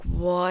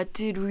what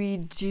did we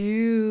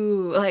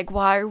do? Like,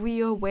 why are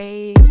we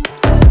awake?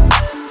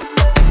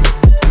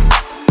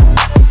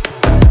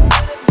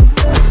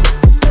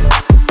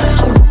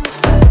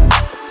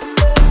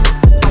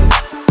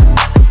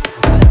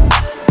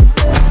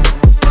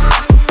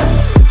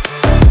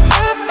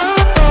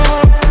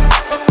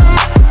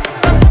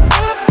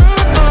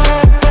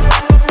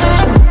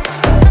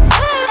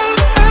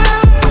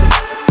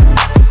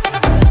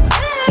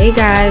 Hey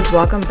guys,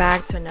 welcome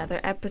back to another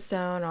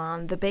episode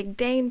on the Big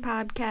Dane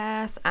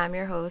podcast. I'm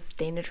your host,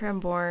 Dana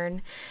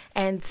Tremborn,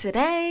 and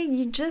today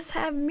you just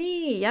have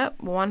me. Yep,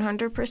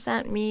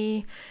 100%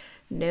 me.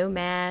 No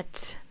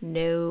Matt,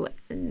 no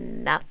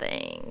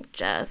nothing.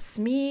 Just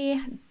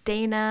me,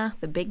 Dana,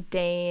 the Big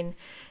Dane,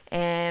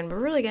 and we're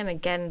really going to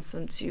get into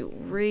some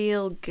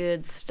real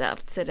good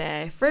stuff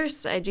today.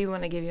 First, I do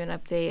want to give you an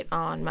update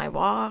on my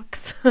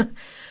walks.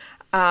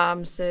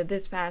 So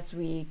this past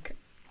week,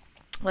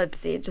 let's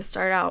see, just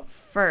start out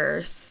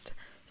first.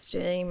 Just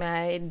doing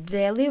my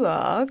daily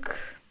walk,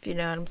 if you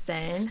know what I'm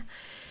saying.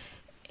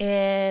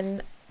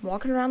 And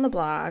walking around the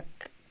block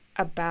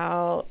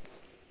I'm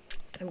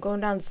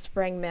going down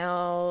Spring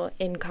Mill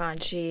in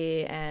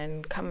Conchi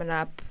and coming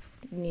up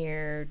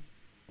near,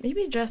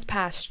 maybe just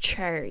past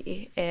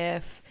Cherry,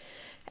 if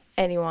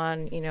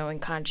anyone, in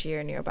Conchi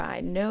or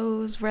nearby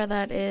knows where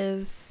that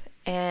is.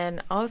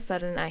 And all of a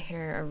sudden I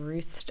hear a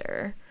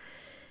rooster.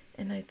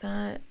 And I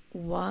thought,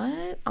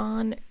 what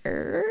on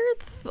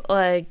earth?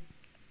 Like,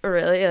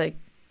 really?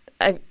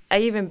 Like, I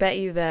even bet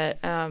you that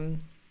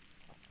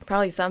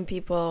probably some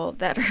people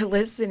that are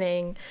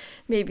listening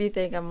maybe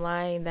think I'm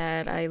lying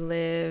that I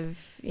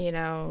live, in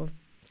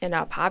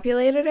a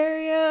populated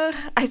area.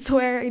 I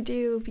swear I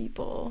do,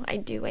 people. I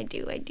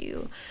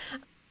do.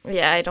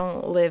 Yeah, I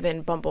don't live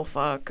in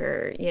Bumblefuck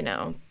or,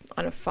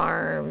 on a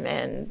farm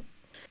and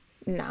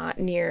not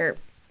near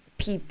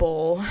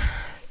people.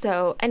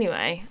 So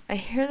anyway, I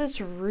hear this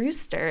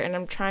rooster and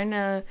I'm trying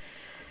to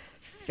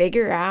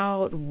figure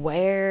out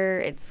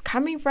where it's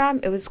coming from.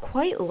 It was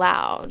quite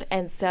loud,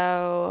 and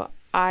so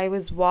I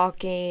was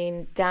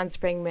walking down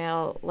Spring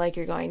Mill like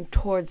you're going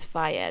towards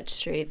Fayette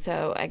Street,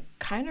 so I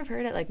kind of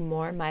heard it like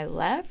more on my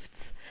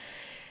left.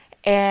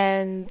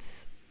 And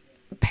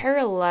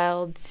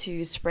parallel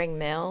to Spring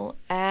Mill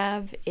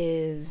Ave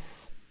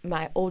is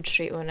my old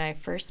street when I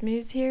first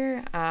moved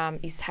here,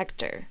 East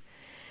Hector.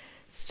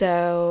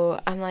 So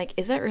I'm like,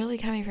 is that really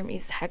coming from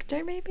East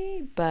Hector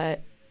maybe?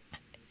 But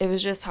it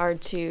was just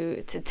hard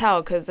to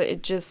tell because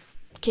it just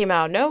came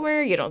out of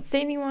nowhere. You don't see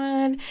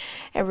anyone.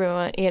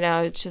 Everyone,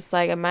 it's just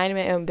like I'm minding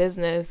my own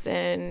business,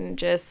 and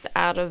just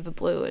out of the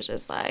blue, it's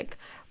just like,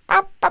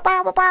 bow, bow,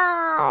 bow, bow,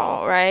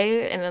 bow,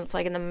 right? And it's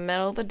like in the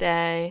middle of the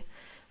day,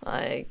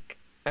 like,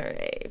 all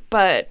right.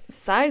 But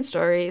side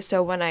story,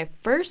 so when I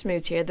first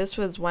moved here, this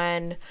was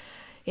when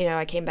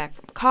I came back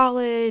from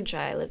college.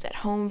 I lived at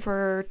home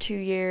for 2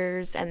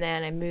 years, and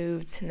then I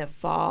moved in the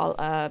fall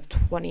of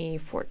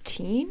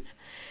 2014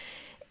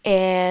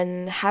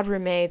 and had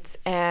roommates.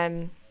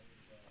 And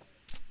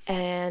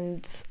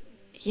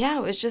yeah,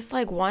 it was just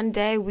like one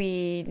day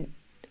we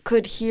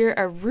could hear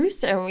a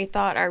rooster, and we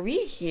thought, are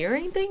we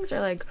hearing things, or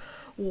like,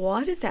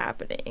 what is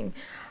happening?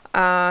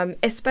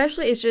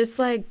 Especially, it's just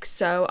like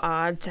so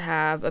odd to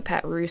have a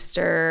pet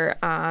rooster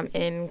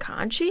in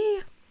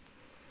Conchi.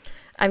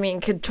 I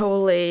mean, could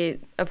totally,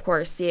 of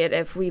course, see it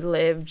if we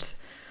lived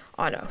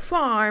on a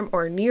farm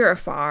or near a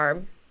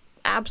farm.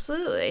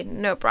 Absolutely,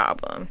 no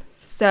problem.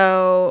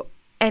 So,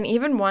 and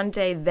even one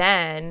day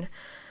then,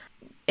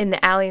 in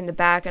the alley in the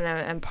back, and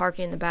I'm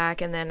parking in the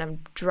back, and then I'm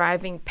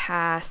driving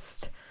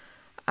past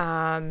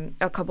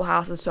a couple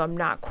houses, so I'm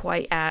not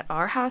quite at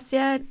our house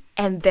yet.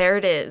 And there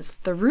it is,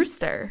 the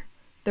rooster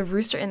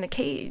in the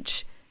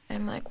cage. And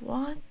I'm like,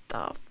 what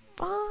the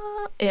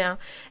fuck?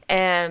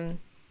 And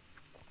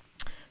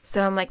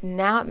so I'm like,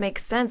 now it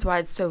makes sense why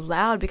it's so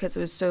loud, because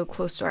it was so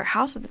close to our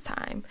house at the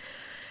time.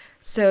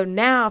 So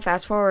now,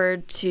 fast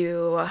forward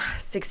to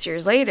 6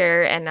 years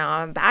later, and now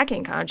I'm back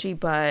in Conchi,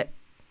 but,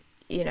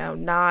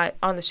 not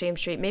on the same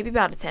street, maybe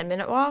about a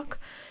 10-minute walk.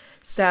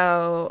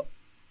 So,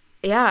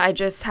 yeah, I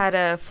just had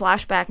a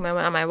flashback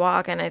moment on my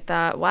walk, and I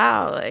thought,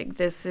 wow, like,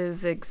 this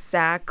is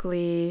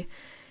exactly,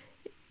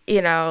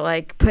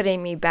 like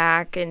putting me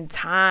back in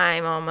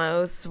time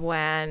almost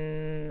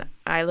when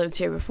I lived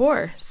here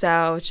before.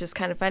 So it's just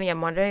kind of funny.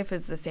 I'm wondering if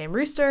it's the same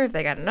rooster, if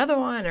they got another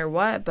one or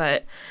what,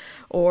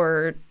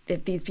 or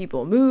if these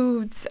people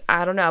moved.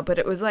 I don't know, but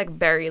it was like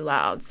very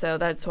loud. So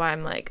that's why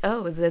I'm like,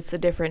 oh, is this a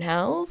different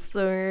house,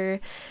 or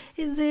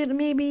is it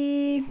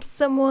maybe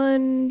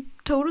someone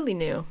totally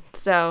new?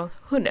 So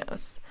who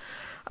knows?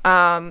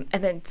 And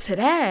then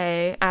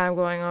today I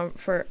went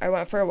for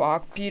a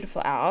walk,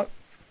 beautiful out,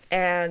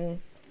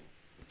 and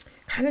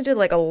kind of did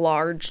like a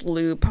large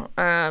loop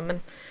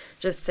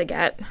just to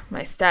get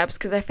my steps,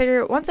 because I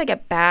figure once I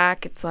get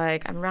back, it's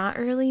like I'm not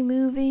really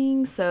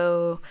moving,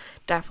 so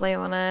definitely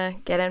want to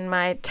get in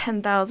my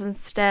 10,000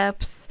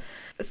 steps.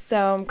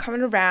 So I'm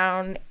coming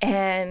around,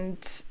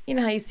 and you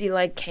know how you see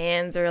like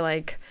cans or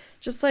like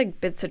just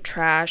like bits of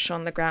trash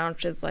on the ground,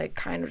 which is like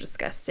kind of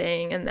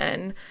disgusting. And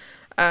then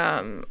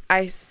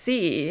I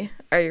see,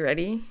 are you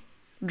ready?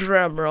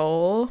 Drum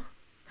roll.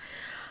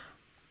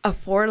 A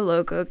Four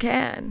Loko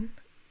can.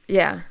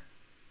 Yeah.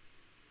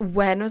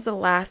 When was the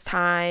last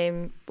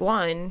time,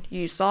 one,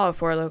 you saw a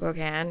Four Loko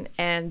can,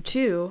 and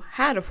two,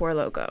 had a Four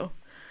Loko?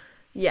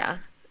 Yeah,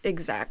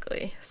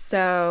 exactly.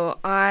 So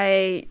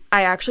I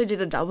actually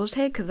did a double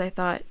take because I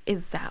thought,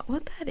 is that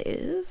what that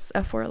is?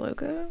 A Four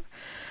Loko?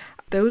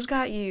 Those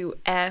got you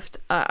effed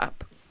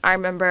up. I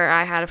remember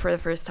I had it for the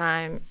first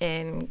time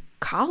in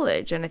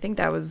college, and I think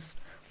that was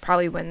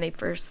probably when they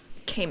first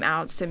came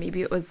out. So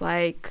maybe it was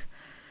like,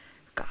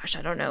 gosh,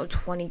 I don't know,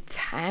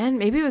 2010?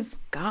 Maybe it was,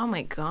 oh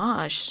my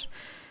gosh,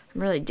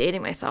 I'm really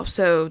dating myself.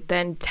 So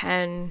then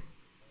 10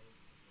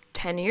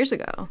 years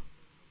ago.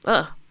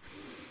 Ugh.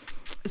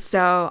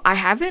 So I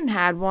haven't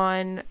had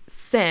one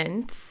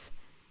since,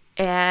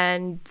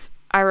 and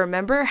I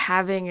remember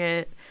having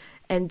it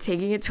and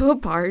taking it to a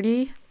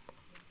party,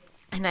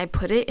 and I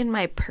put it in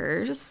my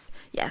purse.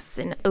 Yes,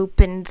 an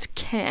opened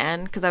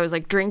can, because I was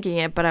like drinking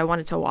it, but I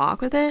wanted to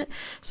walk with it.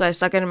 So I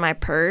stuck it in my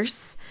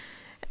purse,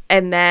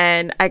 and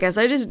then I guess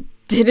I just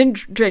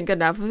didn't drink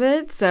enough of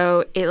it,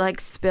 so it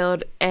like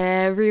spilled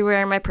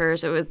everywhere in my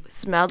purse. It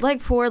smelled like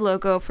Four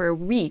Loko for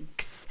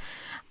weeks.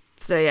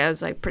 So yeah, it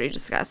was like pretty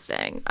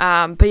disgusting.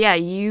 But yeah,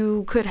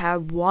 you could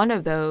have one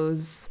of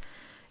those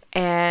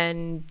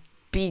and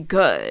be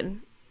good.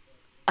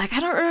 Like, I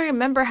don't really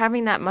remember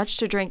having that much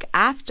to drink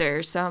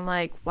after. So I'm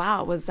like,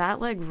 wow, was that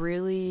like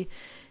really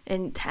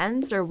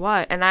intense or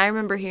what? And I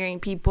remember hearing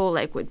people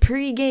like would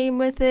pregame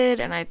with it,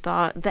 and I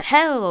thought,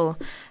 how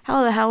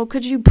the hell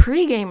could you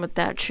pregame with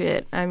that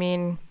shit? I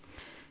mean,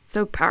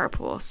 so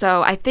powerful.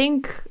 So I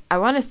think, I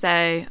want to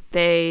say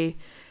they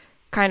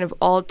kind of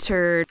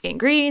altered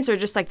ingredients or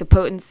just like the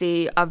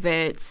potency of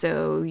it,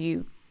 so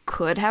you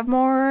could have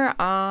more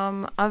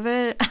of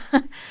it.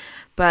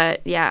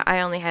 But yeah, I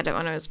only had it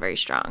when it was very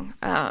strong.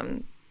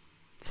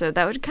 So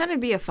that would kind of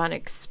be a fun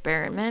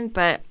experiment,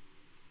 but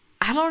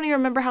I don't even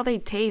remember how they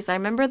taste. I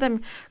remember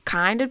them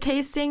kind of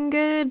tasting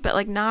good, but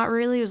like not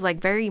really. It was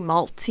like very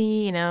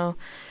malty, you know,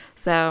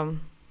 so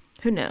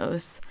who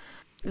knows.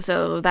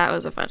 So that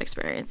was a fun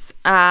experience.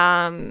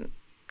 And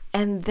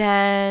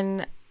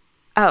then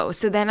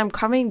so then I'm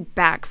coming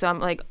back. So I'm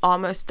like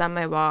almost done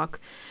my walk.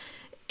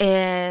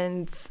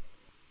 And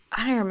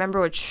I don't remember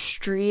which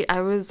street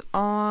I was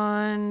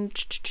on.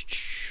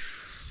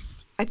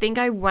 I think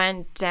I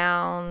went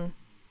down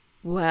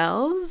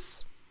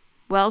Wells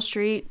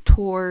Street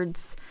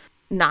towards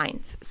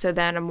 9th. So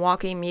then I'm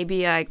walking,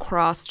 maybe I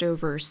crossed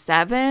over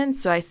 7th.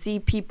 So I see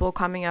people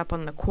coming up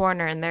on the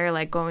corner and they're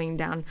like going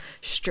down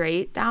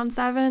straight down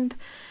 7th.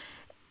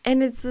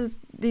 And it's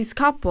these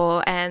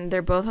couple, and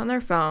they're both on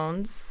their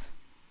phones.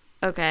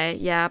 Okay,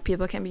 yeah,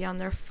 people can be on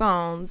their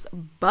phones,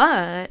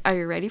 but are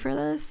you ready for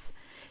this?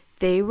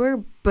 They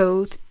were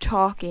both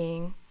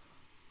talking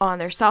on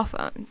their cell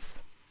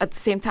phones at the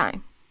same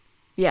time.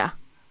 Yeah.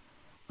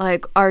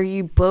 Like, are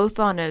you both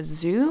on a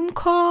Zoom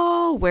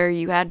call where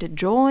you had to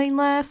join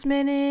last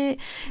minute?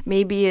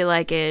 Maybe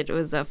like it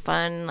was a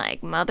fun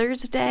like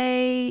Mother's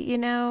Day, you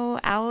know,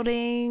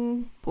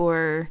 outing,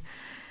 or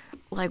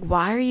like,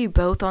 why are you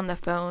both on the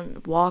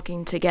phone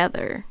walking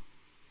together?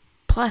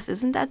 Plus,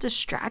 isn't that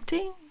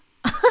distracting?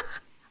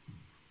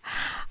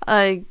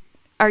 Like,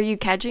 are you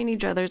catching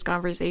each other's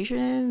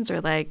conversations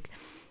or like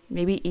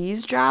maybe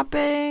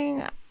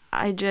eavesdropping?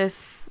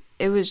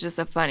 It was just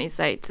a funny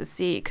sight to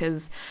see,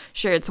 because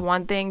sure, it's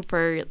one thing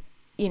for,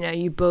 you know,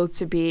 you both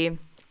to be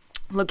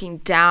looking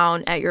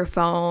down at your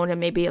phone and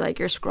maybe like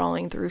you're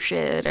scrolling through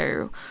shit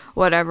or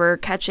whatever,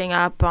 catching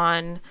up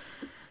on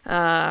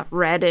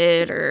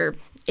Reddit or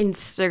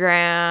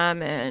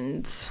Instagram,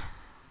 and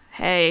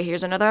hey,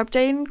 here's another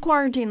update in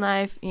quarantine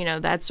life, you know,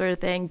 that sort of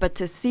thing. But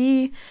to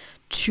see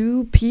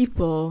two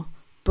people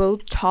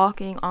both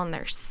talking on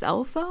their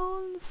cell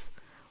phones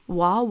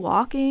while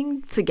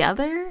walking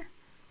together,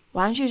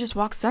 why don't you just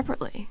walk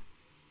separately,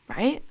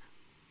 right?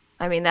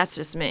 I mean, that's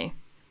just me.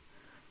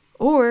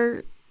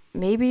 Or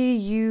maybe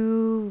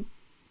you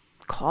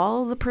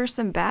call the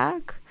person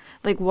back.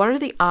 Like, what are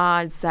the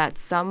odds that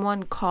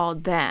someone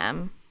called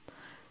them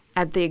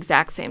at the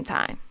exact same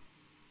time?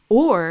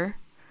 Or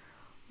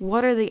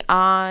what are the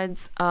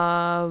odds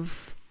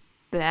of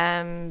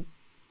them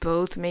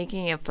both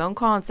making a phone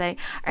call and say,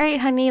 all right,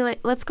 honey,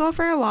 let's go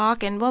for a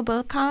walk and we'll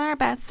both call our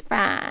best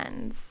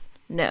friends?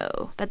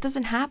 No, that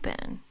doesn't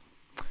happen.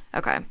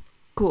 Okay,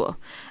 cool.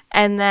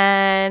 And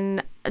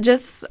then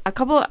just a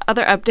couple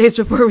other updates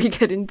before we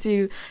get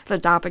into the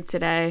topic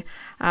today.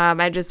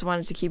 I just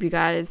wanted to keep you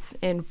guys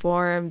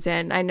informed.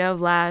 And I know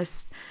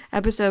last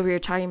episode we were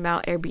talking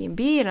about Airbnb,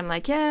 and I'm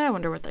like, yeah, I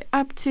wonder what they're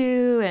up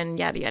to and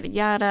yada, yada,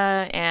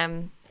 yada.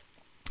 And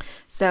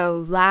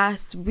so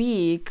last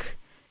week,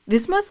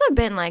 this must have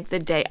been like the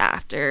day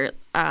after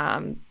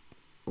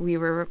we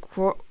were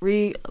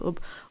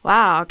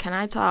wow, can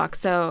I talk?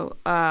 So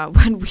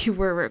when we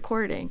were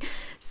recording,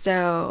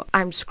 so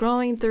I'm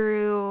scrolling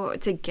through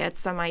to get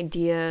some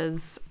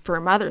ideas for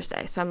Mother's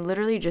Day. So I'm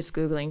literally just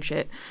Googling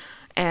shit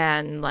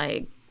and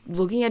like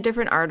looking at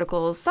different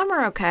articles. Some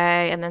are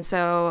okay, and then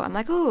so I'm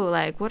like, oh,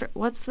 like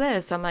what's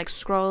this? So I'm like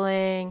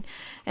scrolling,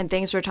 and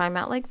things were talking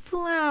about like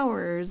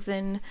flowers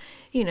and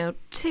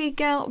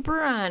takeout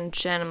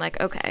brunch, and I'm like,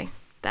 okay,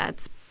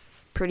 that's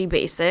pretty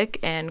basic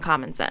and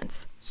common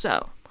sense.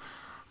 So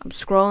I'm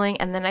scrolling,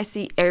 and then I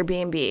see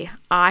Airbnb.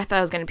 I thought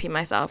I was gonna pee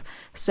myself.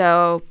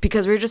 So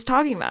because we were just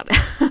talking about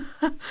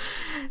it,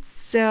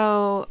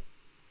 so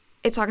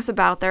it talks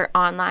about their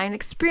online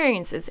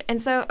experiences,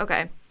 and so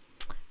okay.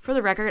 For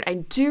the record, I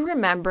do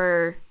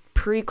remember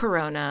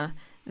pre-corona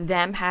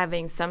them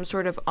having some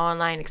sort of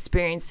online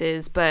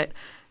experiences, let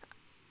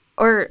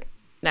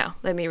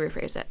me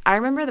rephrase it. I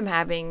remember them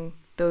having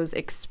those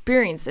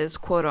experiences,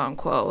 quote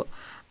unquote.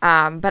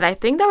 But I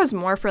think that was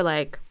more for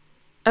like,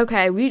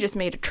 okay, we just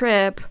made a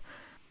trip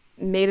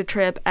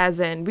as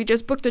in we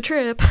just booked a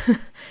trip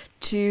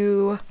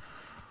to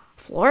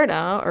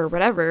Florida or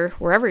whatever,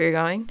 wherever you're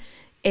going.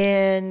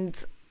 And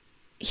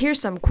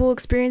here's some cool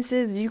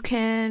experiences you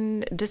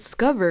can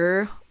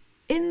discover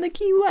in the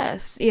Key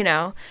West,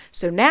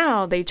 So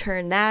now they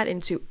turn that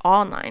into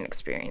online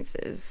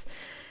experiences.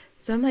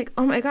 So I'm like,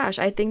 oh my gosh,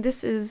 I think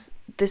this is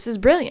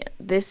brilliant.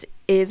 This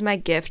is my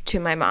gift to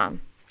my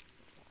mom.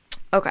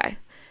 Okay.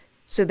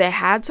 So they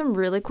had some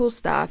really cool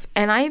stuff.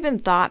 And I even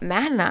thought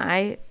Matt and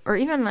I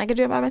could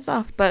do it by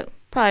myself, but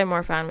probably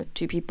more fun with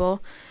two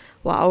people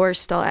while we're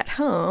still at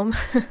home.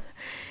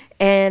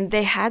 And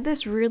they had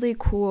this really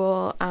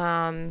cool,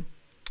 it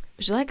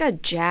was like a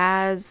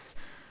jazz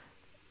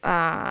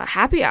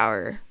happy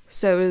hour.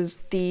 So it was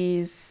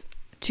these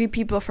two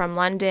people from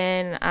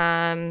London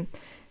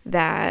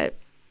that,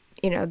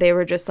 they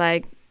were just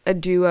like a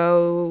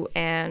duo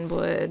and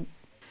would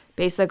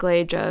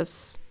basically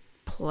just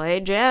play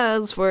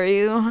jazz for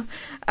you,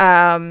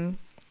 at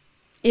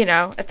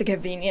the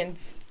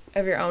convenience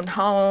of your own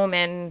home.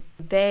 And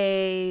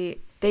they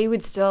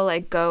would still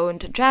like go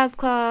into jazz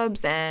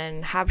clubs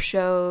and have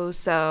shows.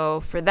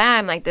 So for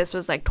them, like this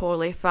was like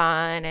totally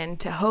fun and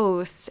to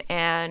host,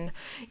 and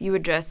you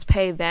would just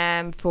pay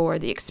them for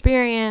the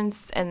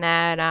experience, and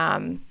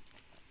that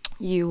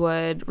you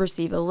would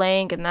receive a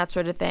link and that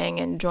sort of thing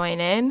and join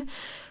in.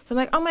 So I'm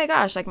like, oh my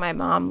gosh, like my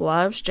mom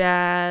loves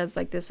jazz.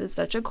 Like this is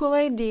such a cool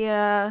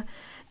idea.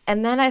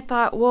 And then I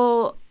thought,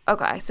 well,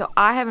 okay, so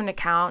I have an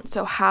account.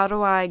 So how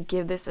do I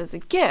give this as a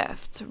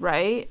gift,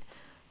 right?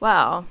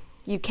 Well,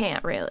 you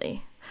can't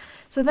really.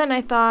 So then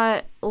I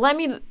thought, let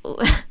me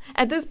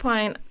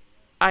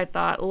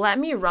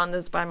run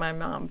this by my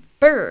mom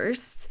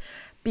first,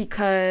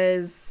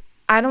 because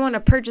I don't want to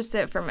purchase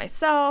it for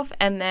myself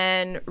and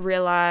then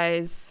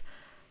realize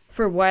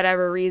for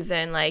whatever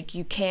reason, like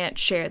you can't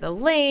share the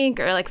link,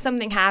 or like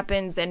something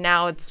happens and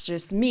now it's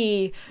just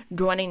me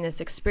joining this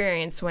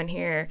experience when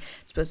here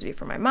it's supposed to be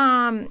for my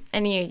mom,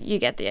 and you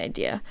get the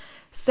idea.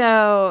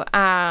 So,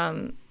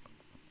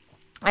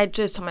 I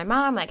just told my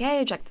mom, like,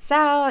 hey, check this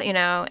out,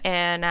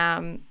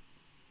 and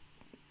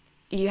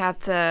you have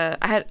to,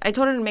 I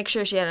told her to make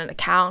sure she had an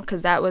account,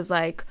 because that was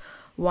like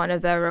one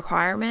of the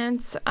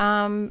requirements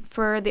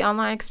for the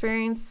online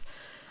experience,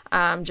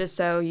 just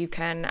so they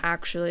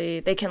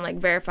can like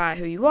verify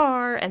who you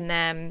are, and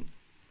then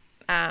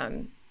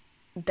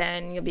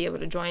you'll be able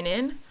to join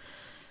in.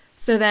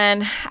 So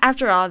then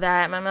after all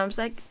that, my mom's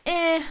like,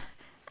 I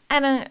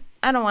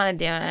don't want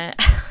to do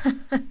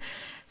it.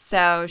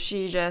 So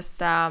she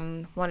just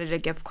wanted a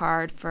gift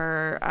card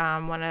for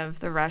one of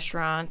the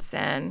restaurants.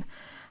 And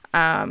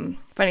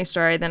funny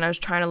story, then I was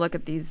trying to look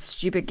at these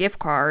stupid gift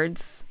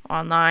cards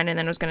online, and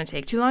then it was going to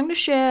take too long to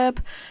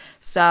ship.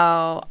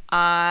 So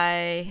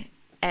I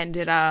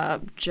ended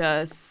up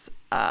just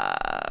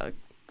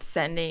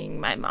sending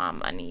my mom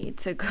money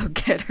to go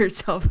get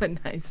herself a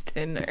nice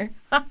dinner.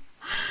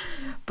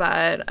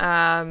 But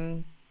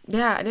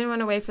yeah, I didn't want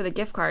to wait for the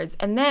gift cards.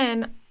 And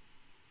then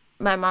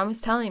my mom was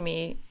telling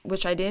me,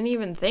 which I didn't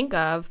even think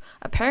of,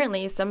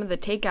 apparently some of the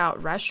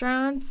takeout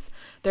restaurants,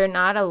 they're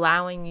not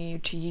allowing you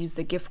to use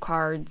the gift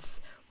cards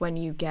when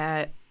you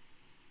get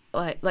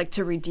like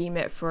to redeem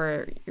it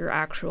for your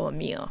actual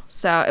meal.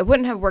 So it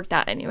wouldn't have worked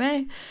out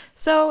anyway.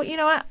 So you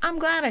know what? I'm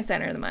glad I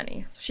sent her the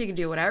money. She could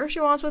do whatever she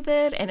wants with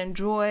it and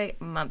enjoy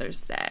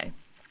Mother's Day.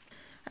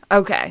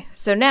 Okay,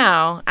 so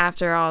now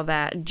after all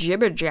that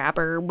jibber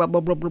jabber, blah,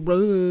 blah, blah, blah,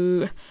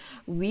 blah,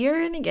 we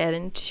are gonna get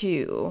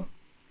into.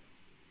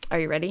 Are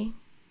you ready?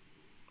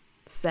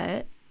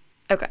 Set?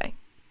 Okay,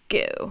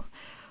 go.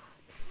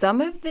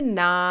 Some of the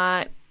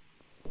not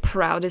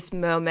proudest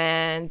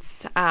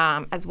moments,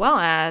 as well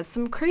as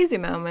some crazy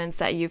moments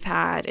that you've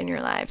had in your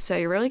life. So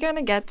you're really going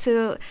to get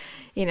to,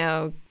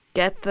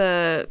 get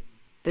the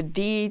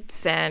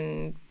deets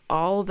and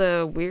all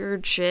the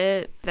weird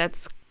shit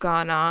that's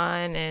gone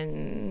on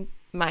in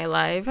my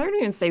life. I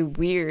wouldn't even say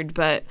weird,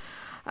 but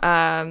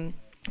I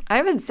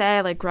would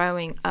say like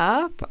growing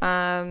up,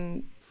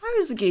 I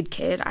was a good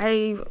kid.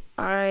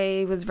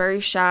 I was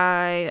very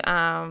shy,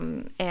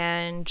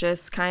 and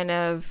just kind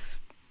of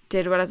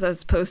did what I was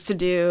supposed to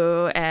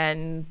do,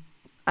 and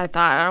I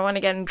thought I don't want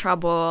to get in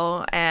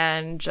trouble,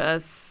 and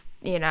just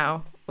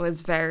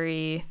was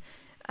very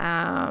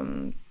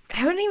kind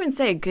I wouldn't even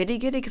say goody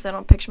goody because I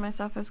don't picture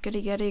myself as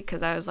goody goody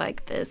because I was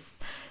like this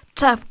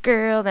tough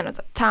girl, then I was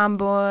a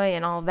tomboy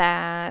and all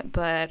that.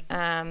 But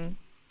I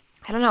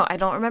don't know. I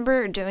don't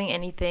remember doing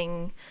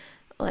anything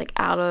like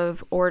out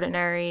of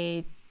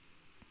ordinary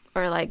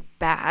or like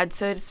bad,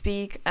 so to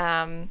speak,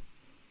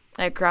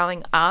 like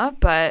growing up.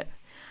 But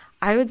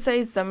I would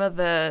say some of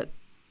the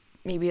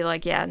maybe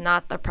like, yeah,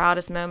 not the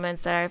proudest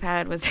moments that I've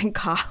had was in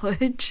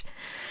college.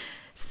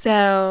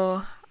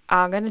 So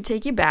I'm going to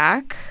take you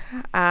back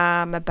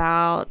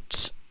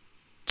about,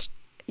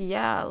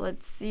 yeah,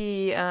 let's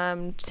see,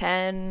 10,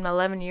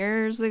 11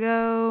 years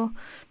ago,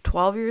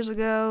 12 years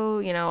ago,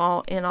 you know,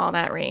 all in all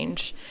that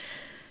range.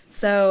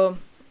 So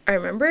I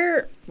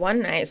remember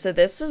one night, so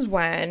this was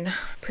when,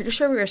 pretty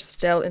sure we were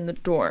still in the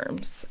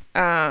dorms,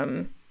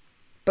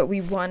 but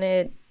we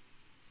wanted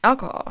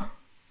alcohol.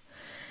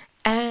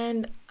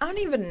 And I don't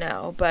even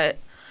know, but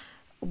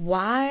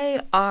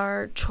why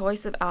our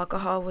choice of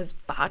alcohol was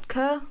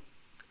vodka,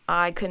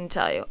 I couldn't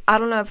tell you. I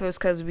don't know if it was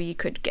because we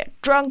could get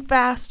drunk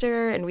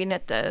faster and we didn't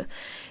have to,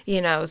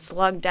 you know,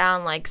 slug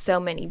down like so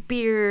many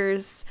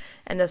beers.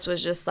 And this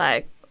was just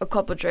like a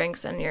couple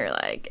drinks and you're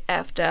like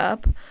effed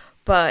up.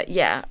 But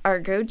yeah, our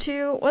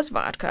go-to was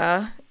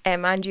vodka.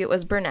 And mind you, it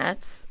was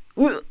Burnett's.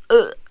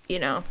 You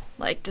know,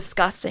 like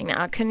disgusting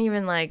now. I couldn't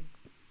even like,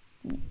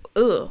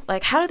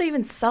 like how do they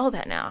even sell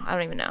that now? I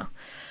don't even know.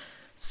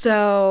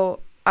 So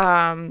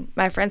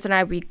my friends and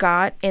I, we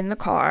got in the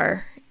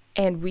car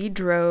and we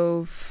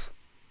drove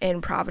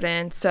in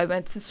Providence. So I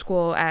went to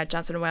school at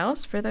Johnson &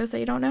 Wales, for those that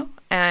you don't know,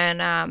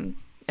 and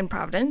in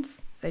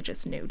Providence, as I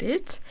just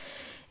noted.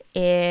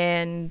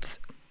 And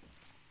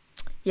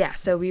yeah,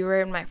 so we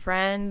were in my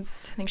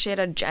friend's, I think she had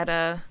a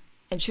Jetta,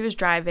 and she was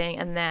driving,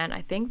 and then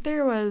I think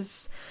there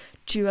was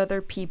 2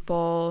 other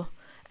people,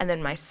 and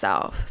then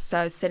myself. So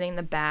I was sitting in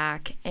the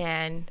back,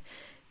 and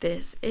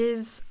this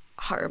is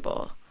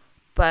horrible,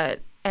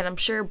 and I'm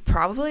sure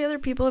probably other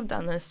people have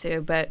done this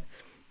too, but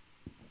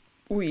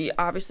we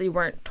obviously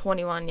weren't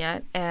 21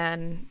 yet,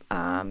 and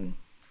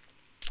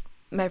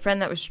my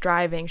friend that was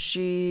driving,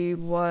 she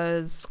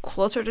was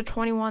closer to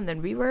 21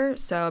 than we were,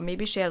 so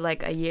maybe she had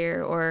like a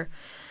year, or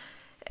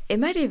it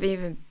might have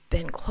even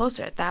been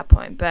closer at that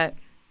point. But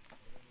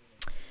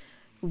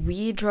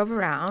we drove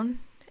around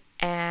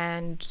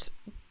and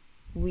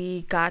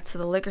we got to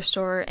the liquor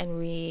store and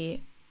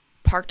we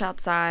parked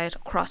outside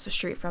across the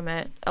street from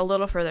it, a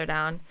little further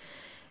down,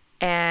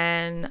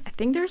 and I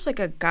think there's like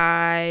a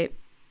guy,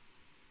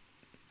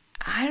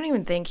 I don't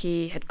even think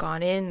he had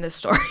gone in the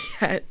store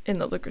yet, in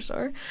the liquor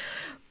store,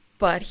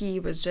 but he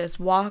was just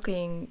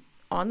walking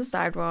on the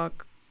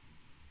sidewalk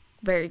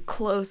very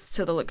close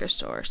to the liquor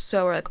store.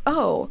 So we're like,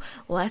 oh,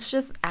 let's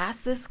just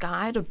ask this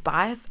guy to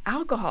buy us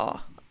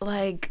alcohol.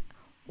 Like,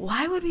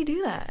 why would we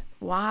do that?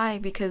 Why?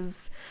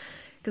 Because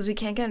we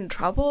can't get in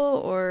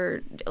trouble,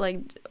 or like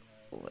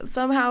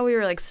somehow we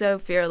were like so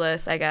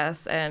fearless, I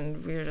guess,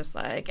 and we were just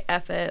like,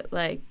 F it,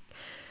 like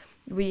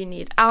we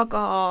need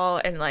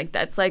alcohol, and like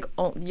that's like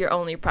your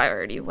only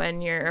priority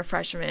when you're a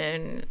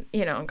freshman,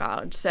 you know, in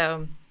college.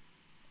 So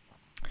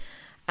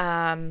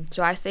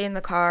so I stayed in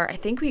the car. I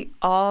think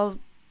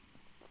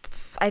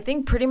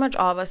pretty much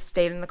all of us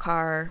stayed in the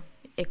car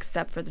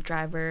except for the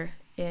driver,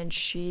 and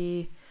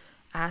she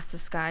asked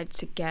this guy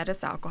to get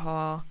us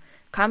alcohol.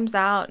 Comes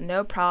out,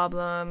 no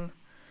problem.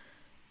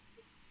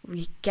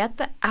 We get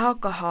the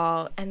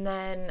alcohol, and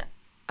then,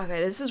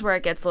 okay, this is where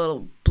it gets a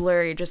little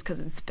blurry just because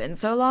it's been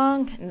so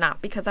long,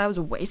 not because I was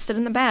wasted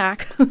in the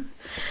back,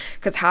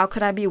 because how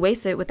could I be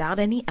wasted without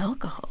any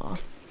alcohol?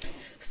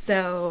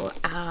 So,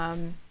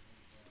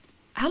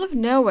 out of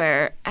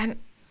nowhere, and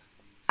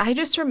I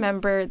just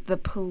remember the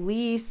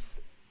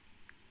police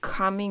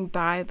coming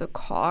by the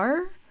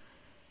car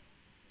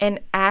and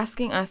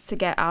asking us to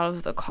get out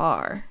of the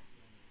car.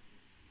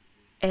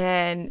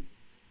 And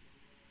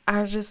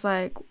I was just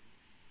like,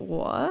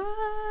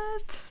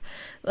 what?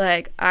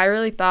 Like, I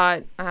really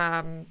thought,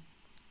 I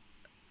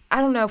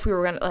don't know if we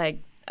were going to, like,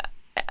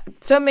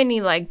 so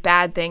many, like,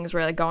 bad things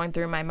were, like, going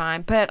through my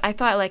mind. But I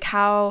thought, like,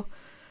 how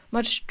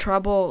much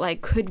trouble,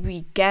 like, could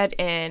we get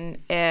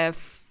in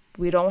if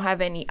we don't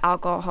have any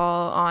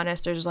alcohol on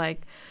us? There's,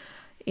 like,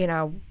 you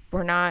know,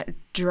 we're not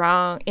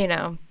drunk, you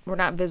know, we're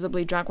not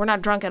visibly drunk. We're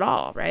not drunk at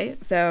all,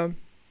 right? So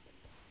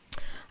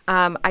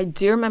I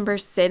do remember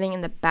sitting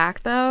in the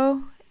back,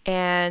 though,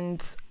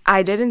 and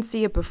I didn't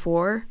see it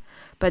before,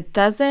 but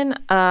doesn't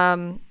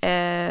an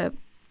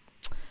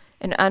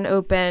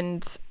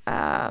opened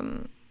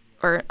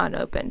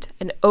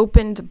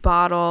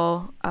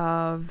bottle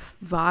of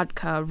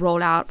vodka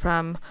rolled out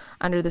from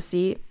under the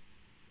seat?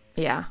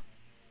 Yeah.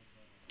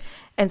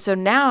 And so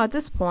now at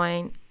this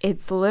point,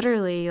 it's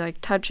literally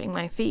like touching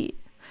my feet.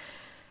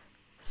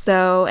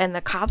 So, and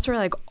the cops were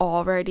like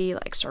already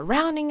like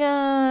surrounding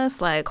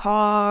us like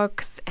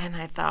hawks. And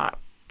I thought,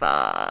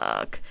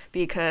 fuck,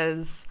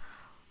 because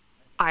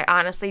I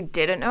honestly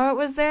didn't know it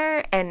was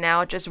there. And now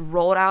it just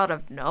rolled out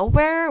of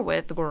nowhere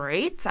with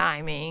great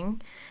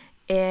timing.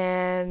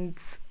 And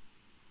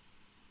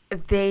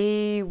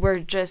they were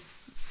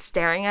just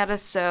staring at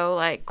us so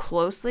like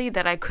closely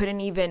that I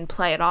couldn't even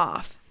play it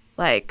off.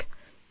 Like,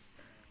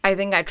 I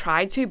think I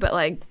tried to, but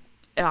like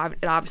it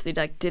obviously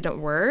like didn't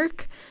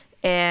work.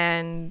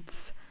 And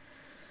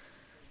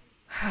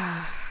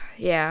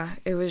yeah,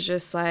 it was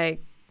just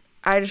like,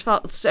 I just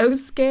felt so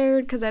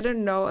scared because I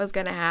didn't know what was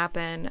gonna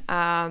happen.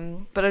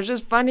 But it was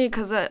just funny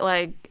because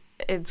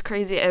it's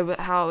crazy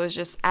how it was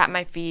just at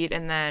my feet,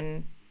 and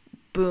then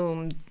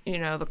boom,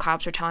 the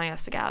cops were telling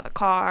us to get out of the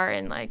car,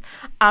 and like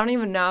I don't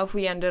even know if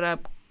we ended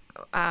up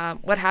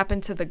what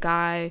happened to the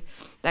guy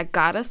that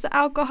got us the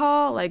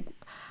alcohol, like,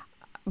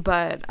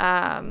 but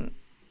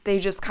they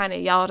just kind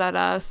of yelled at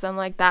us, and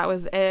like that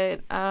was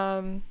it.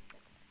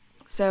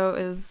 So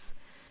it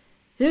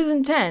was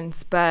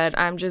intense, but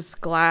I'm just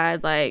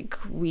glad like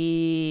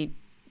we,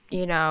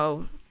 it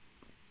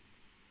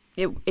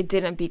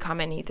didn't become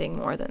anything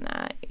more than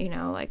that,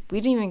 like we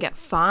didn't even get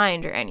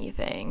fined or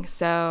anything.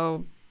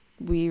 So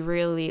we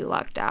really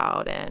lucked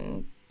out,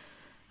 and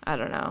I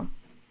don't know.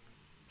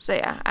 So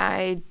yeah,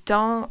 I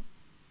don't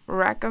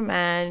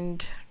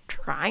recommend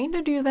trying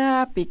to do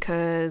that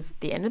because at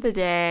the end of the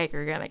day,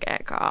 you're gonna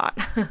get caught.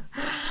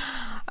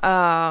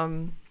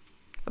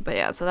 But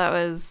yeah, so that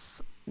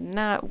was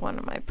not one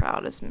of my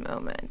proudest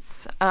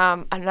moments.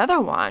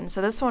 Another one,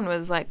 so this one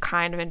was like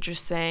kind of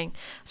interesting.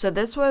 So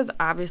this was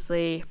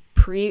obviously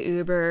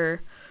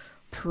pre-Uber,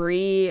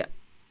 pre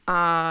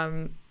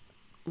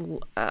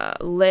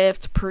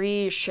Lyft,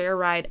 pre-share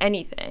ride,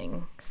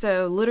 anything.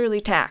 So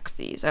literally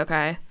taxis,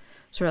 okay?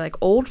 So we're like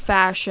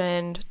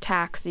old-fashioned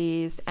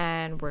taxis,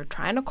 and we're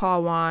trying to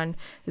call one.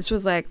 This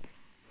was like,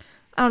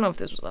 I don't know if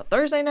this was a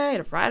Thursday night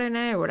or Friday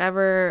night or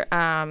whatever.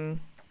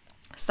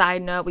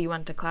 Side note, we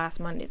went to class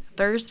Monday to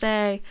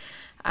Thursday,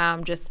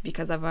 just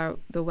because of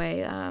the way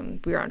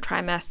we were on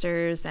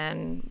trimesters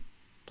and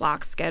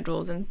block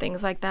schedules and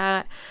things like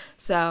that.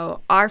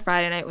 So our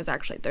Friday night was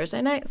actually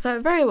Thursday night, so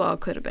it very well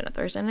could have been a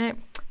Thursday night,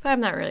 but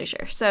I'm not really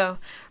sure. So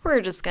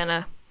we're just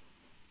gonna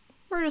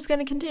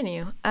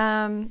continue.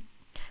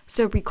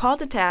 So we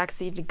called a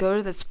taxi to go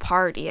to this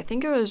party. I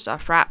think it was a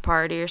frat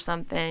party or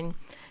something.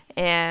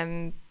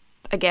 And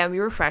again, we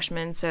were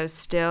freshmen, so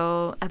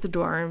still at the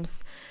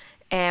dorms.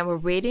 And we're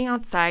waiting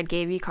outside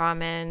Gavy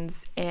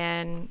Commons,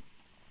 and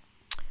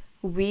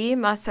we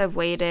must have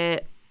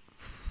waited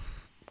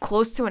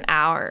close to an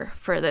hour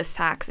for this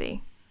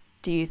taxi.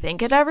 Do you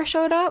think it ever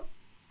showed up?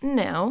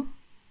 No.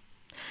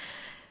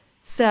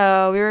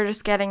 So we were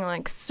just getting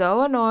like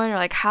so annoyed. We're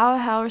like, how the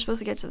hell are we supposed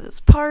to get to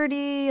this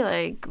party?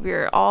 Like, we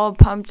were all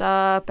pumped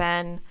up,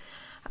 and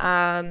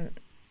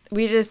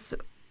we didn't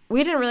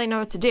really know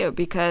what to do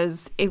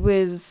because it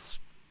was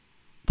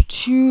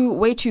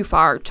way too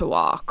far to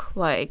walk,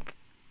 like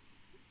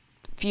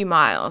few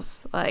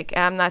miles. Like,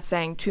 I'm not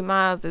saying 2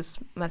 miles, this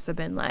must have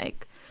been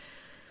like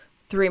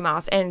 3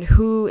 miles. And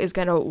who is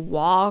gonna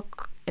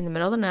walk in the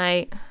middle of the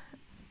night?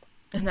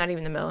 Not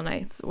even the middle of the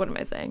night, what am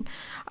I saying?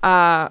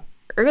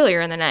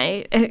 Earlier in the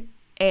night,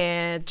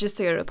 and just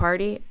to go to the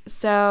party.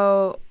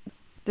 So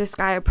this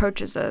guy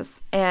approaches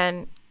us,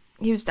 and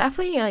he was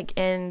definitely like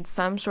in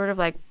some sort of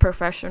like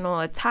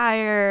professional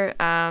attire,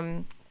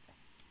 and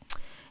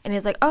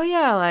he's like, oh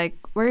yeah, like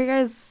where are you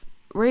guys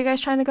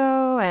trying to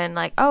go? And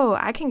like, oh,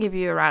 I can give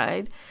you a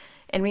ride.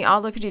 And we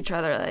all look at each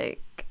other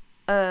like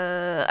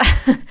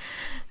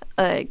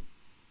like,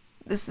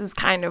 this is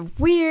kind of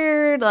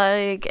weird,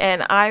 like,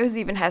 and I was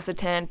even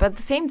hesitant, but at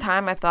the same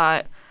time I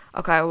thought,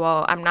 okay,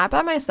 well, I'm not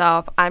by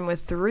myself, I'm with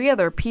 3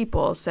 other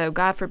people, so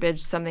God forbid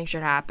something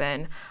should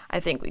happen, I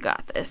think we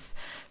got this.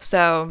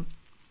 So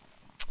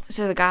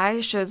the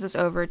guy shows us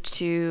over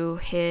to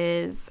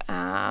his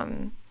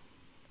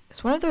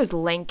it's one of those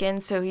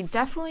Lincolns. So he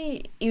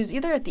was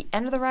either at the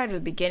end of the ride or the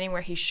beginning,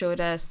 where he showed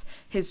us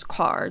his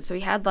card. So he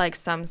had like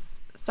some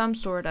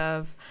sort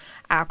of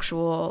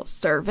actual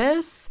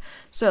service.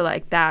 So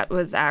like that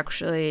was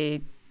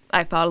actually,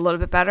 I felt a little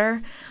bit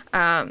better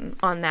on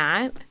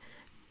that.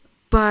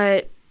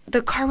 But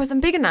the car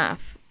wasn't big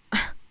enough.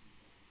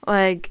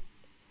 Like,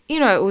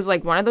 it was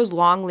like one of those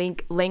long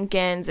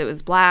Lincolns. It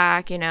was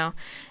black, and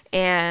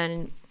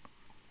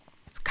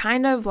it's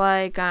kind of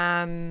like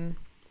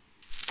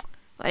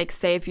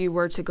say if you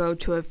were to go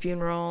to a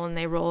funeral and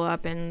they roll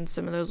up in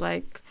some of those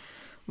like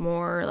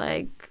more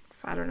like,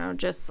 I don't know,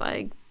 just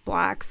like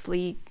black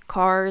sleek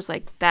cars,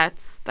 like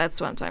that's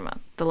what I'm talking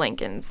about, the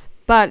Lincolns.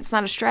 But it's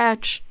not a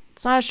stretch,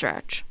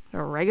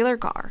 a regular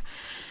car.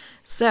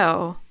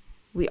 So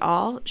we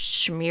all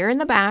smear in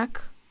the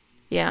back,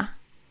 yeah,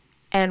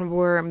 and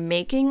we're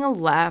making a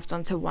left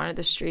onto one of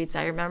the streets.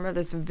 I remember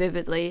this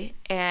vividly,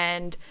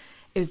 and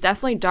it was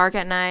definitely dark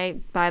at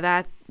night by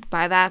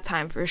that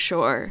time for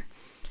sure.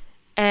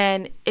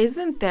 And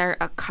isn't there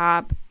a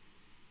cop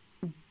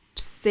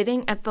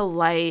sitting at the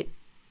light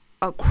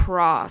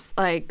across,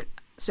 like,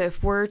 so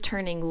if we're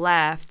turning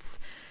left,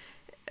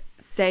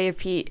 say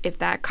if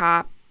that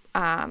cop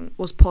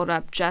was pulled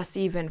up just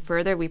even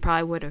further, we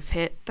probably would have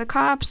hit the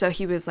cop. So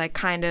he was like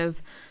kind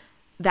of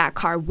that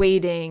car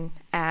waiting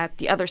at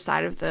the other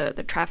side of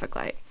the traffic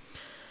light.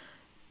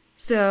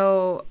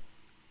 So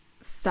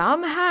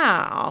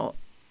somehow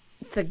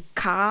the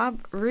cop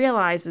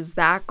realizes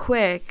that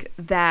quick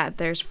that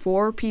there's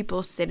 4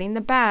 people sitting in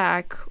the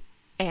back,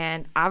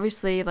 and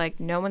obviously, like,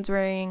 no one's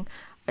wearing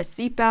a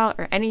seatbelt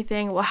or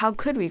anything. Well, how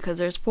could we? Because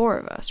there's 4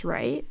 of us,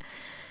 right?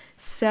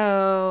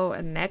 So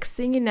next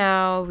thing you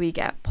know, we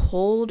get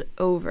pulled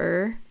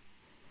over,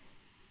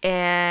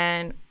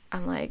 and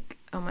I'm like,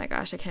 oh my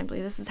gosh, I can't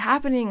believe this is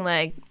happening.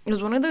 Like, it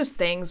was one of those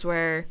things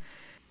where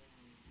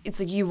it's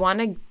like you want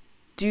to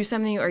do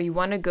something or you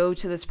want to go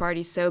to this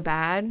party so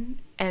bad,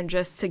 and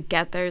just to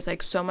get there is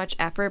like so much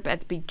effort. But at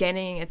the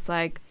beginning, it's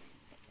like,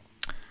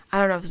 I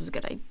don't know if this is a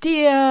good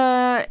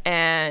idea.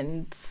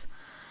 And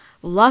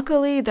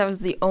luckily, that was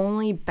the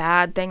only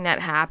bad thing that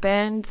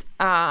happened.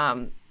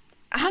 I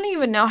don't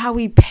even know how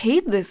we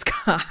paid this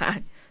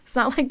guy. It's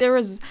not like there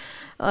was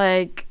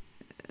like,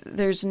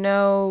 there's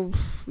no,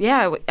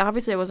 yeah,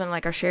 obviously it wasn't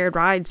like a shared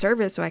ride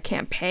service, so I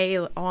can't pay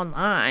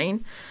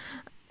online.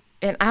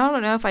 And I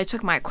don't know if I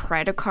took my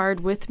credit card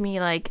with me,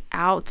 like,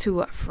 out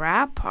to a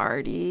frat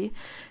party.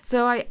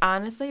 So I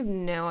honestly have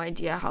no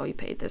idea how we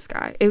paid this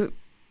guy.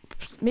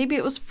 Maybe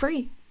it was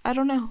free. I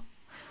don't know.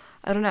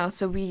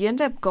 So we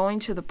end up going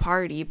to the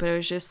party, but it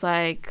was just,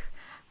 like,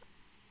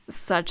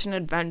 such an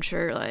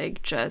adventure,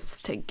 like,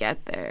 just to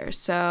get there.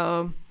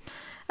 So,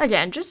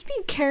 again, just be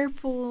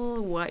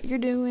careful what you're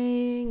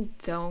doing.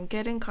 Don't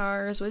get in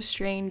cars with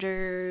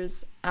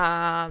strangers.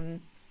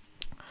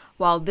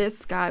 While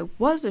this guy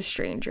was a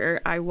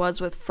stranger, I was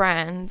with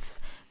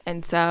friends,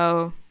 and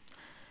so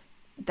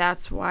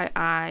that's why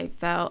I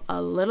felt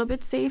a little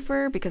bit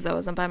safer, because I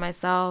wasn't by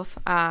myself.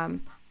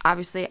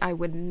 Obviously, I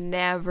would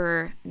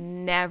never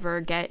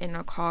get in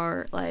a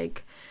car,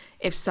 like,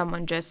 if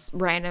someone just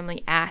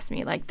randomly asked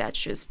me. Like,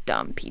 that's just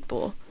dumb,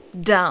 people.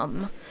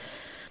 Dumb.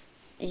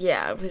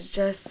 Yeah, it was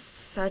just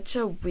such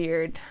a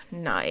weird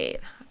night.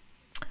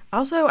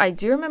 Also, I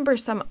do remember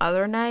some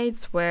other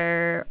nights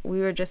where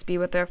we would just be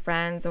with our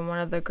friends, and one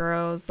of the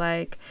girls,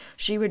 like,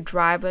 she would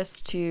drive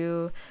us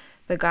to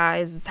the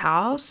guy's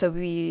house. So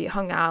we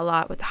hung out a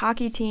lot with the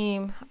hockey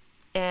team,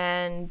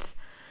 and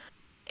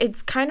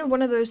it's kind of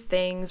one of those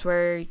things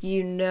where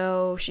you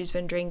know she's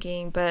been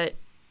drinking, but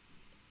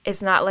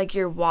it's not like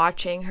you're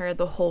watching her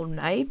the whole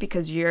night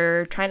because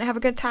you're trying to have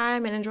a good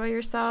time and enjoy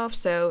yourself.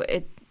 So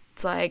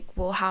it's like,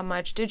 well, how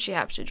much did she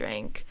have to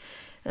drink?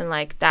 And,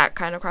 like, that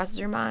kind of crosses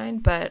your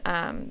mind. But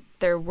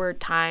there were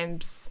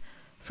times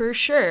for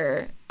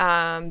sure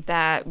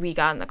that we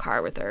got in the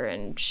car with her,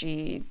 and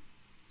she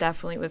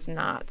definitely was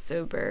not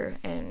sober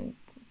and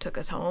took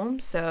us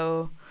home.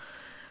 So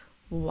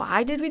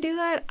why did we do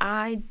that?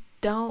 I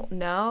don't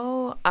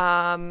know.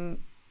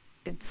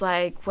 It's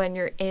like when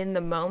you're in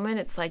the moment,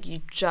 it's like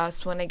you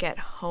just want to get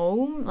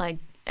home. Like,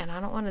 and I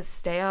don't want to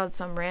stay out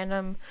some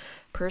random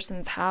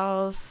person's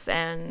house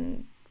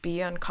and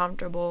be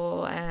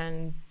uncomfortable.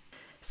 And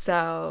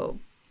so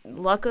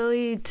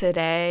luckily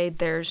today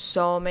there's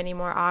so many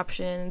more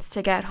options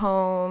to get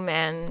home,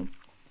 and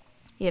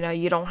you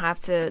don't have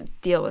to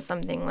deal with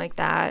something like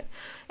that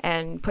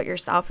and put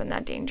yourself in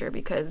that danger,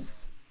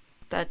 because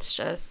that's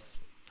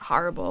just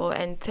horrible.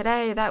 And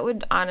today that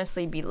would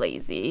honestly be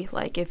lazy,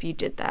 like, if you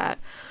did that.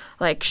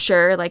 Like,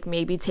 sure, like,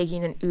 maybe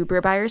taking an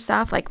Uber by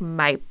yourself, like,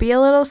 might be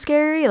a little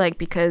scary, like,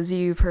 because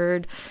you've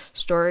heard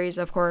stories,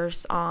 of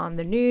course, on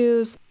the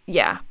news.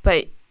 Yeah,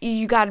 but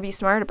you got to be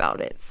smart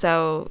about it.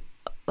 So,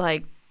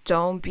 like,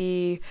 don't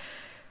be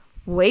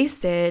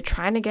wasted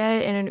trying to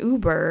get in an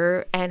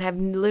Uber and have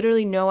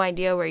literally no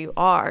idea where you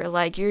are.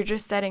 Like, you're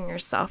just setting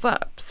yourself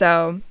up.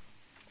 So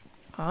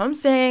all I'm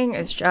saying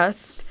is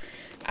just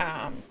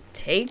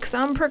take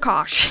some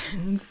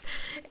precautions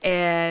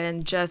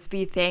and just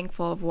be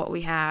thankful of what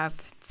we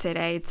have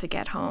today to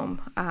get home,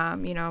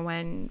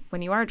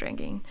 when you are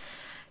drinking.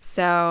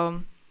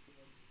 So,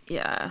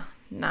 yeah,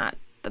 not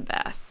the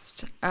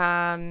best.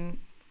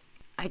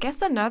 I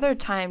guess another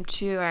time,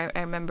 too, I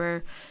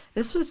remember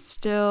this was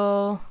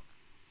still,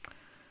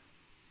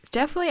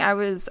 definitely I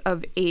was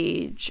of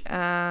age.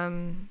 At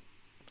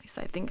least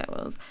I think I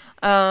was.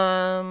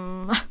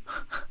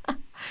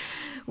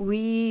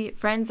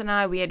 Friends and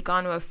I, we had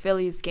gone to a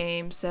Phillies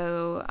game,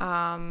 so,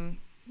 and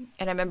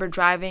I remember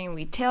driving,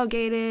 we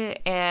tailgated,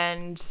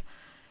 and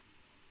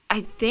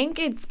I think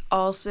it's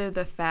also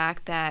the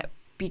fact that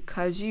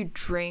because you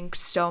drink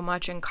so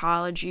much in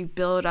college, you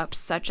build up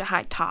such a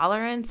high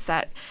tolerance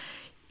that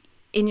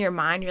in your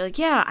mind, you're like,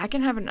 yeah, I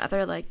can have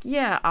another, like,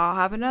 yeah, I'll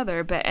have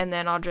another, and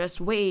then I'll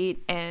just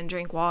wait and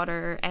drink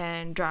water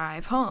and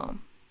drive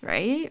home,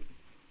 right?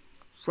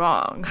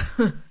 Wrong.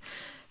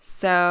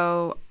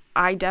 So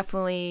I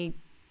definitely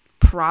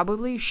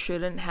probably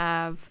shouldn't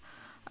have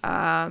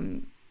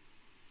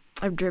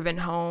I've driven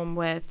home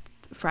with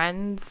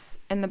friends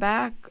in the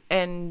back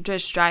and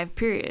just drive,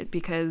 period,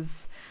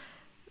 because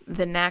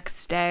the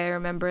next day I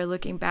remember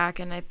looking back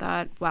and I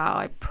thought, wow,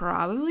 I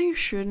probably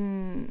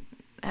shouldn't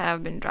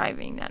have been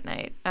driving that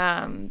night.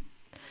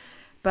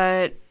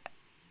 But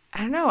I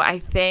don't know, I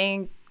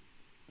think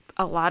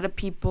a lot of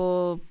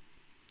people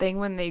think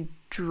when they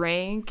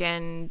drink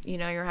and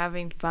you're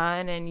having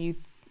fun and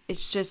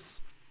it's just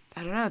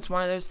I don't know, it's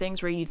one of those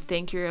things where you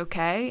think you're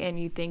okay and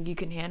you think you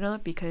can handle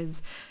it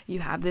because you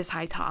have this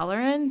high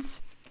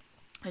tolerance.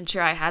 And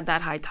sure, I had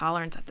that high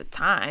tolerance at the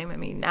time. I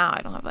mean, now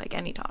I don't have like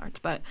any tolerance,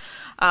 but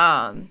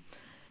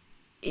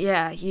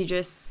yeah,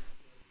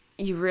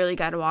 you really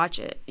got to watch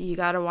it. You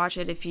got to watch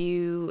it if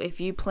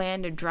you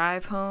plan to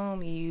drive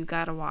home, you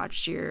got to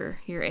watch your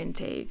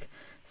intake.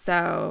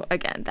 So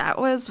again, that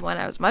was when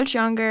I was much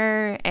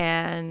younger,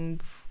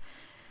 and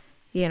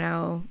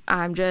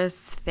I'm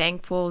just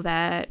thankful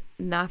that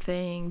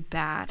nothing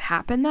bad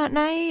happened that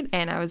night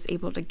and I was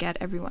able to get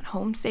everyone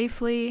home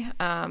safely.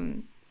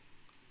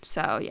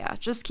 So yeah,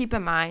 just keep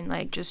in mind,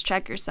 like, just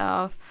check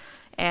yourself,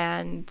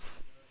 and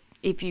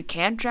if you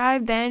can't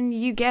drive, then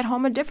you get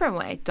home a different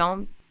way.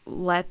 Don't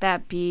let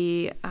that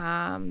be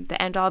the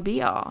end all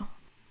be all.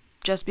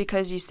 Just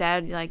because you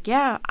said, like,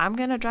 yeah, I'm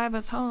going to drive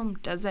us home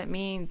doesn't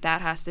mean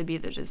that has to be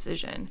the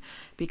decision,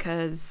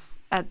 because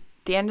at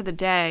the end of the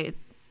day,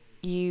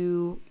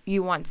 you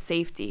want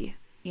safety,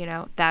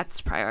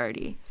 that's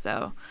priority.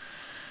 So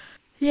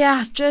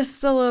yeah,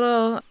 just a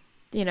little,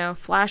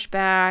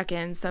 flashback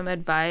and some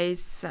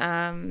advice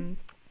from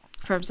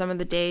some of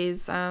the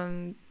days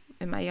in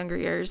my younger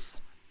years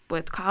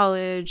with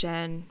college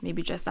and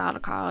maybe just out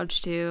of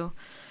college too.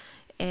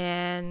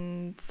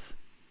 And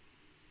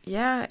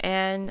yeah,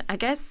 and I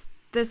guess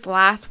this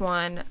last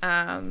one,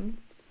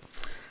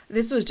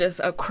 this was just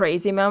a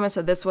crazy moment.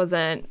 So this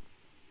wasn't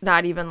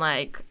not even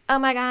like, oh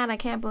my God, I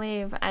can't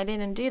believe I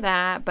didn't do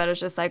that. But it's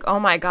just like, oh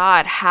my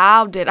God,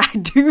 how did I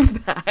do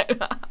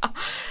that?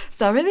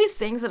 Some of these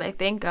things that I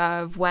think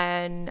of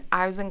when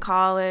I was in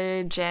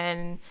college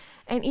and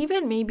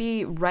even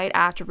maybe right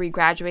after we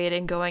graduated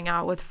and going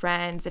out with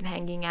friends and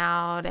hanging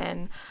out.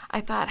 And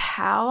I thought,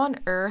 how on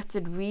earth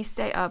did we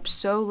stay up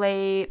so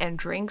late and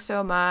drink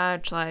so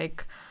much?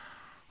 Like,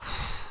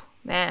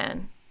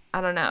 man,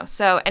 I don't know.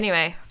 So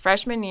anyway,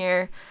 freshman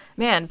year,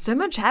 man, so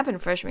much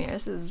happened freshman year.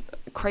 This is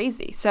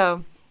crazy.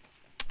 So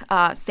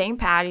St.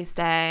 Patty's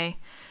Day,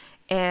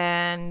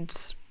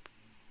 and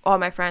all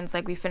my friends,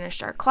 like, we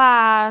finished our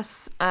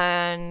class,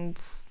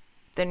 and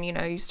then,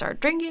 you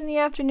start drinking in the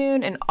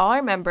afternoon. And all I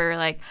remember,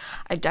 like,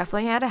 I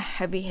definitely had a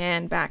heavy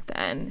hand back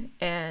then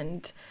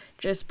and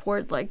just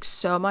poured, like,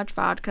 so much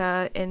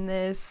vodka in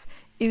this.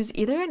 It was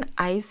either an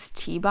iced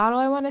tea bottle,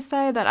 I want to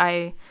say, that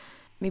I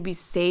maybe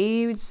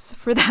saved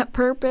for that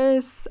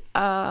purpose,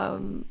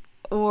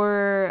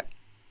 or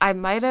I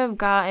might have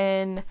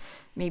gotten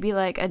maybe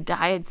like a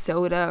diet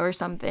soda or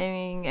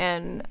something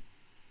and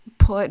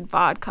put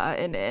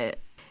vodka in it.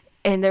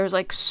 And there was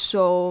like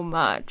so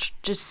much,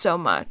 just so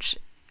much.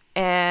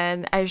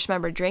 And I just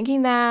remember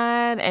drinking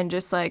that and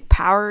just like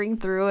powering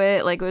through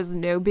it like it was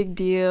no big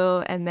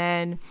deal. And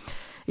then,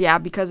 yeah,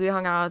 because we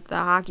hung out with the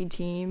hockey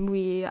team,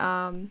 we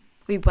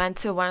went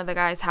to one of the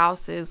guys'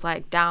 houses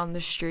like down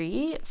the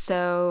street.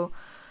 So,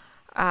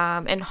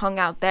 and hung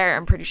out there,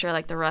 I'm pretty sure,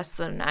 like the rest of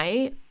the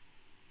night.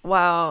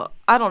 Well,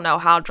 I don't know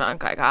how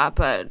drunk I got,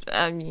 but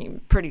I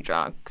mean, pretty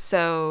drunk.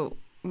 So,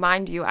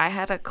 mind you, I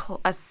had a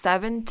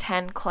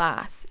 7:10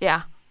 class.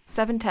 Yeah,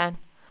 7:10.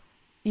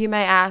 You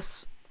may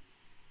ask,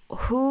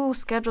 who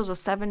schedules a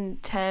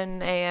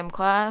 7:10 a.m.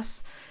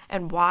 class?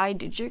 And why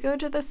did you go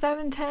to the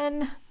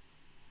 7:10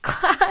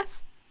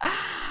 class?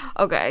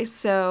 Okay,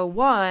 so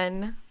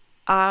one,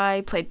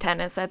 I played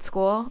tennis at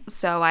school,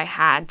 so I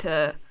had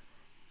to,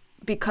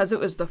 because it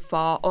was the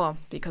fall. Oh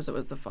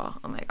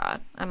my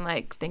God, I'm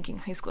like thinking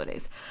high school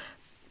days.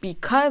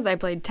 Because I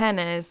played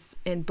tennis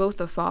in both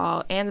the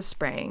fall and the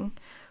spring,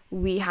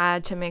 we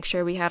had to make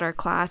sure we had our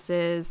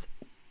classes,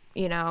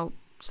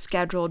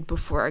 scheduled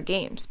before our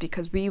games,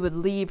 because we would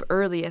leave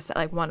earliest at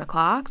like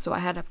 1:00. So I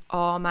had to have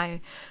all my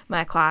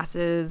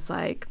classes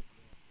like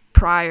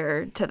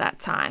prior to that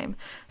time.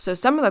 So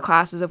some of the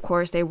classes, of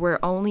course, they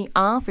were only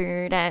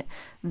offered at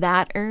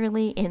that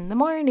early in the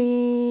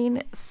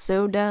morning.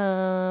 So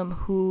dumb.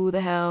 Who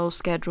the hell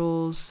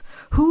schedules?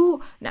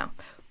 Who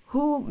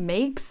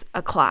makes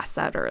a class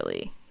that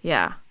early?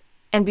 Yeah.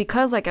 And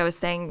because, like I was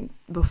saying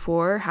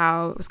before,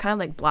 how it was kind of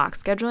like block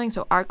scheduling,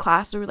 so our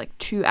classes were like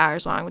 2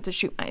 hours long. I went to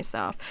shoot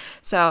myself.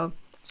 So I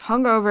was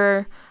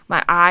hungover,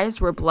 my eyes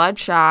were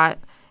bloodshot,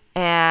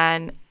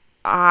 and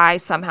I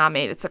somehow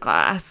made it to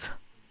class.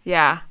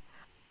 Yeah.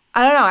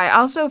 I don't know. I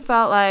also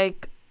felt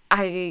like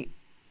I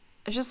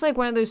was just like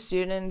one of those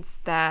students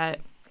that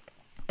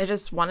I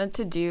just wanted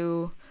to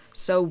do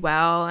so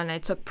well, and I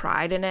took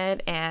pride in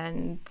it.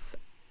 And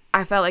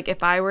I felt like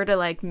if I were to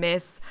like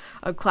miss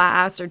a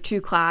class or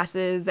two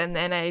classes, and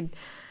then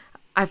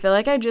I feel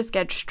like I just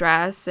get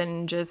stressed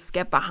and just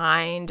get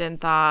behind and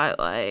thought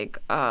like,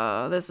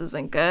 oh, this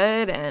isn't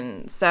good.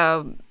 And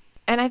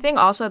I think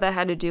also that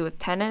had to do with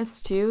tennis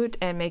too,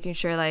 and making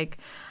sure like,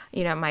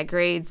 my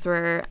grades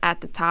were at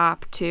the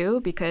top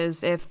too,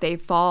 because if they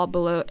fell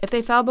below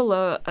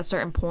a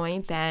certain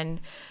point,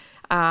 then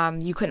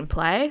you couldn't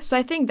play. So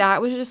I think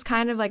that was just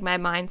kind of like my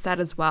mindset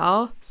as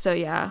well. So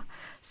yeah,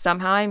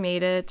 somehow I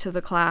made it to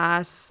the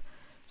class,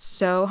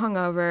 so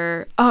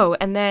hungover. Oh,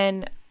 and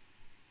then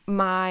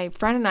my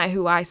friend and I,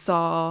 who I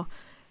saw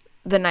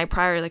the night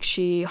prior, like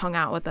she hung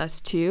out with us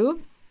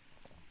too.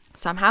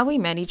 somehow we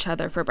met each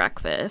other for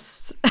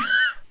breakfast.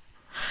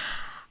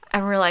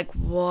 And we're like,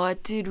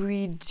 what did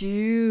we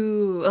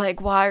do?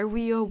 Like, why are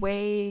we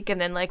awake? And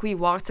then, like, we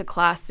walked to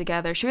class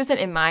together. She wasn't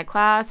in my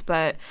class,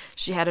 but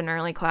she had an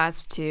early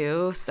class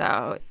too.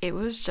 So it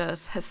was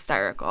just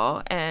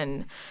hysterical.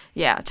 And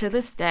yeah, to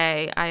this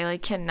day, I,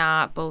 like,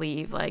 cannot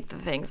believe, like, the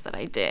things that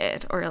I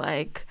did. Or,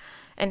 like,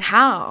 and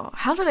how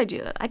did I do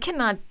that? I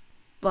cannot,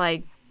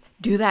 like,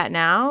 do that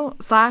now.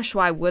 /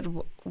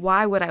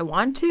 why would I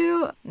want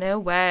to? No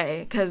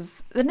way.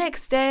 Because the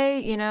next day,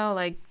 you know,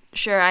 like,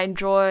 sure, I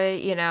enjoy,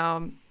 you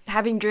know,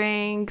 having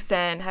drinks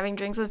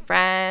with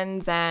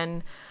friends,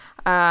 and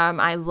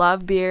I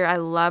love beer, I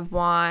love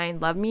wine,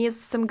 love me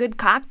some good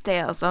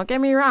cocktails, don't get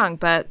me wrong,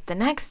 but the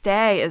next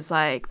day is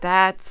like,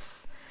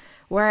 that's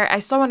where I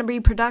still want to be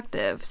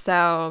productive.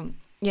 So,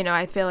 you know,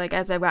 I feel like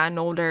as I've gotten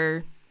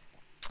older,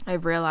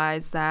 I've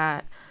realized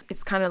that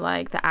it's kind of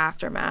like the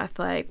aftermath,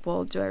 like,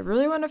 well, do I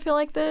really want to feel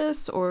like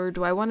this, or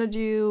do I want to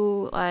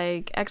do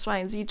like X, Y,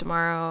 and Z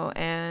tomorrow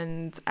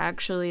and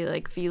actually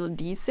like feel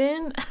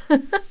decent?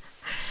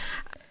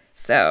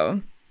 So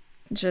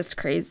just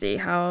crazy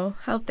how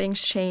things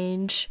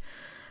change.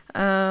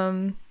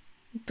 But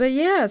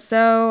yeah,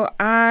 so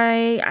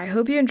I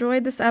hope you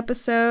enjoyed this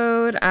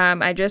episode.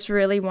 I just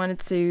really wanted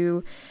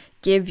to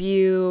give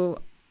you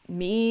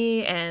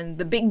me and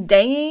the Big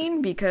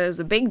Dane, because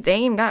the Big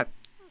Dane got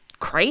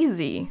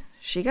crazy.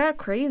 She got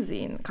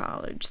crazy in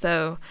college.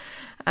 So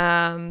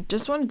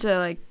just wanted to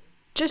like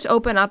just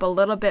open up a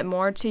little bit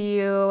more to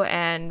you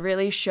and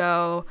really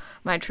show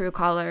my true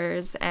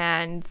colors.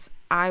 And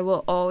I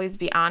will always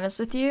be honest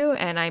with you,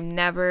 and I'm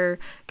never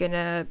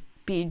gonna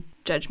be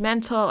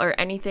judgmental or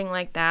anything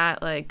like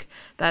that. Like,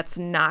 that's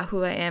not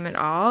who I am at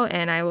all,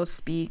 and I will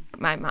speak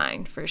my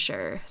mind for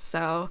sure.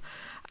 So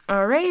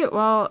all right,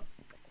 well,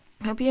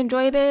 hope you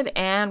enjoyed it,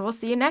 and we'll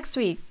see you next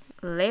week.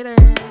 Later.